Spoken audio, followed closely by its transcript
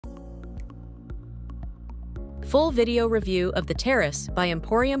Full video review of The Terrace by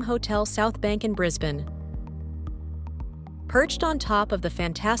Emporium Hotel South Bank in Brisbane. Perched on top of the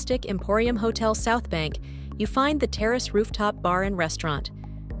fantastic Emporium Hotel South Bank, you find the Terrace Rooftop Bar and Restaurant,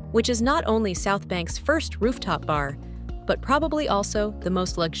 which is not only South Bank's first rooftop bar, but probably also the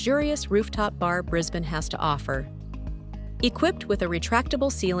most luxurious rooftop bar Brisbane has to offer. Equipped with a retractable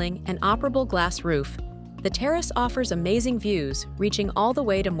ceiling and operable glass roof, the Terrace offers amazing views reaching all the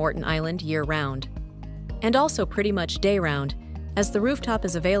way to Moreton Island year-round. And also pretty much day-round, as the rooftop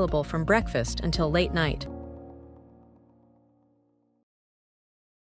is available from breakfast until late night.